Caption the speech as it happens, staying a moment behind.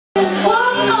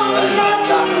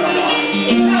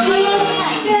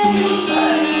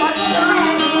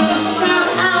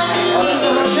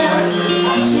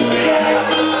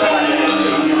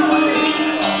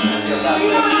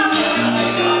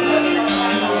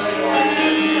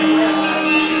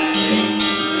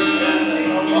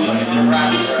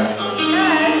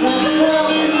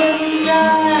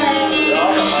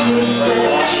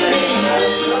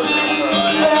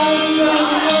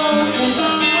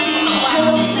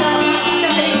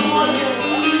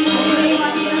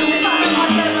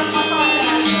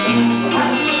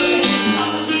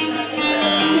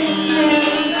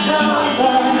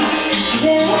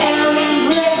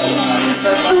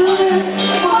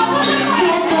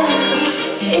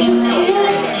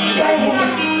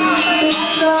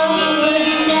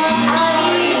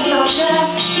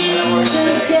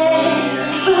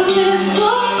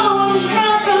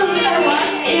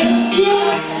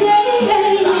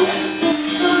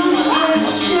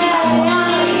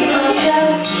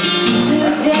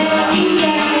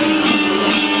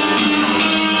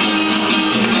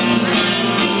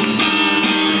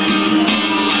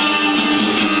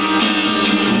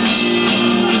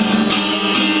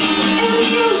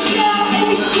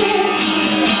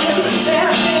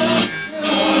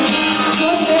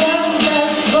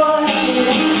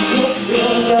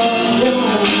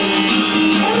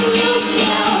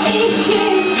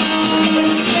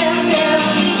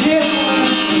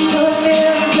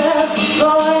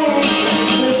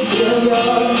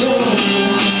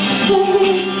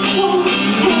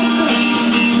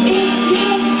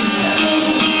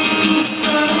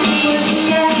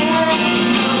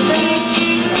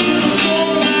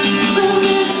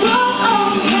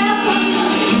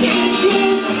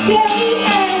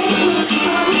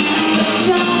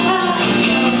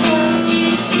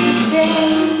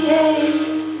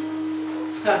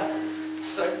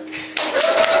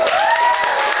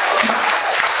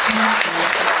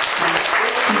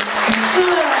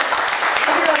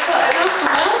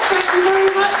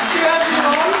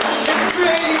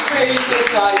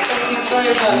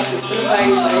very much. It's been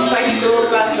amazing. Thank you to all the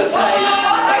bands that played.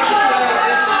 Thank you to everyone.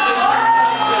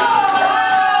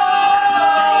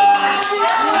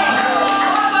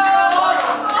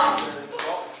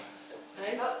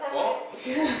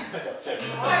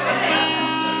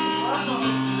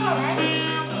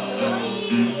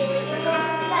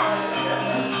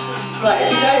 Right,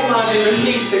 if you don't mind me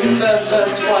repeating the first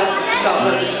verse twice, but you can't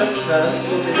remember the second verse,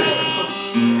 we'll do this.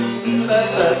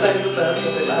 First verse, same as the first, a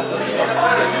bit louder.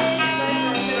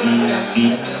 I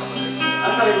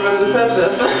can't even remember the first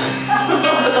verse. But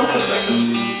not the second.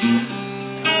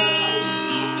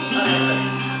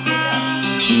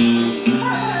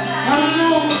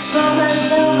 I'm almost from my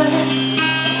lover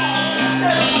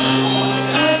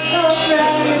to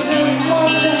sunrise and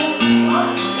wonder.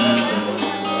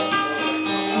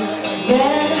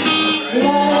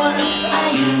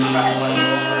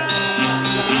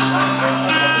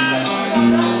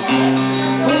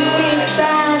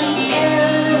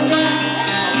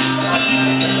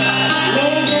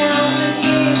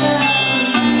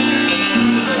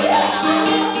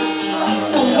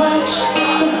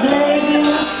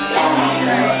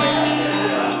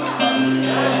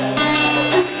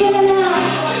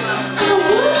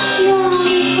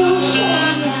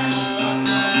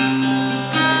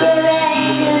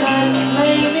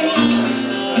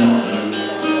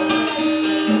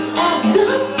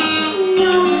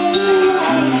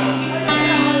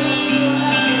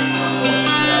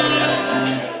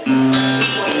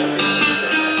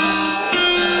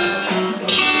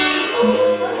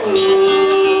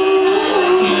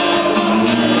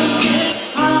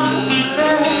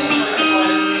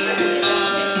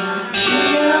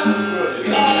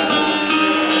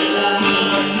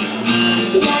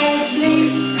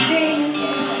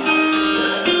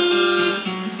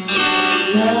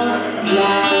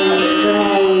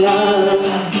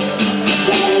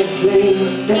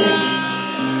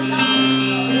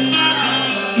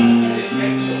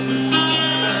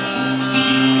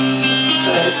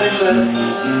 Second verse.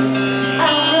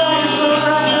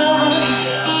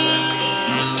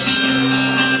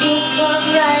 To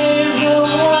sunrise a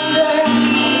wonder,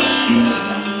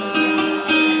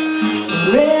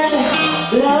 red,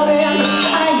 blood and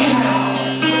fire.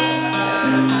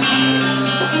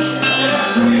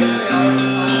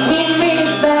 We meet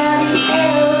by the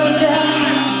elder,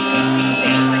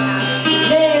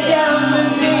 lay down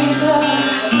beneath her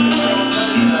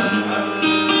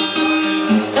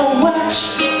and watch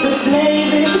the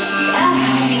blazing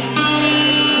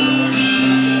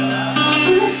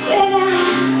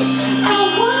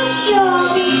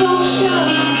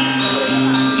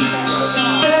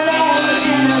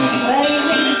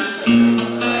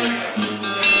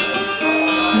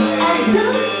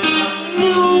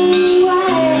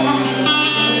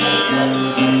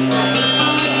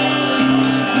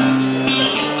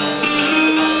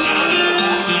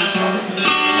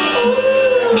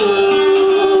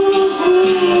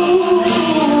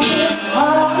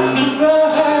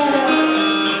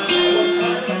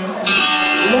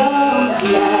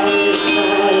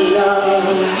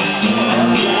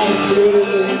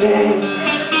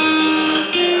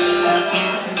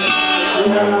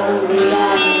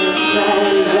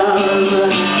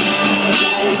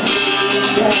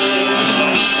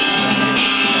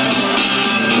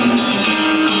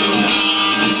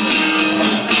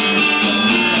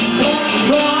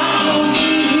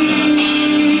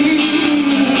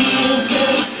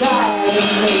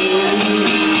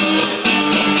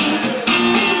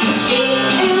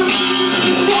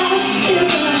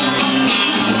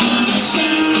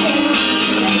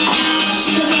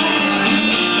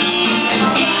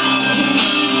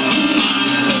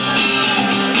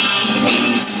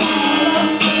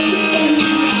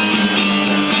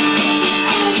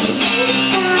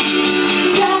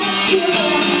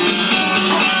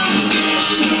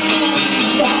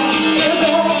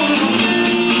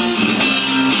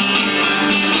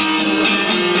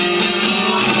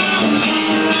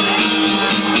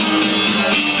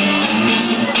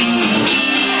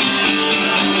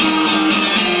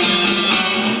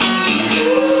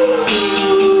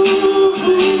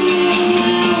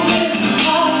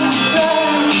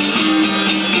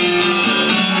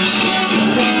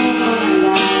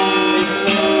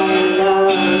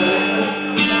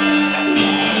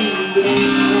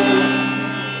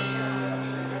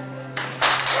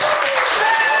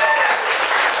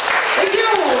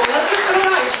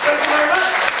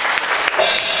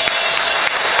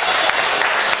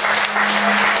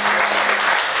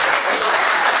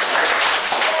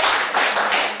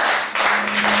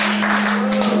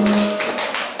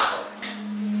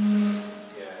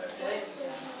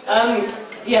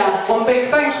yeah, one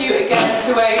big thank you again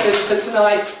to Aidan for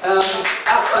tonight.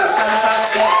 Absolutely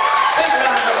fantastic. Big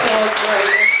round of applause for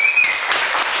Aidan.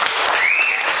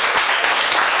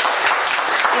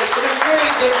 It's been a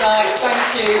really good night.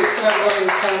 Thank you to everyone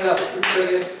who's turned up. It's been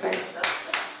brilliant. Thanks.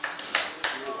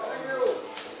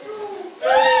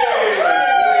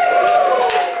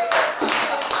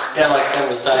 Yeah, like Ken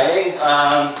was saying,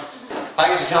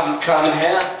 thanks for coming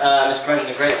here. It's been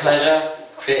a great pleasure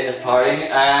creating this party,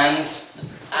 and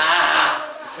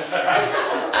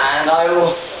I will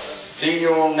see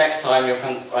you all next time you'll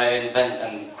come to an event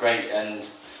and great and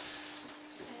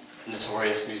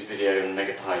notorious music video and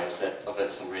mega pie of it for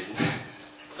some reason.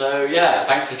 So yeah,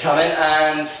 thanks for coming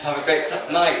and have a great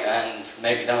night and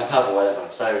maybe down the pub or whatever.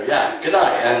 So yeah, good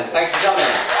night and thanks for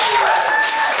coming.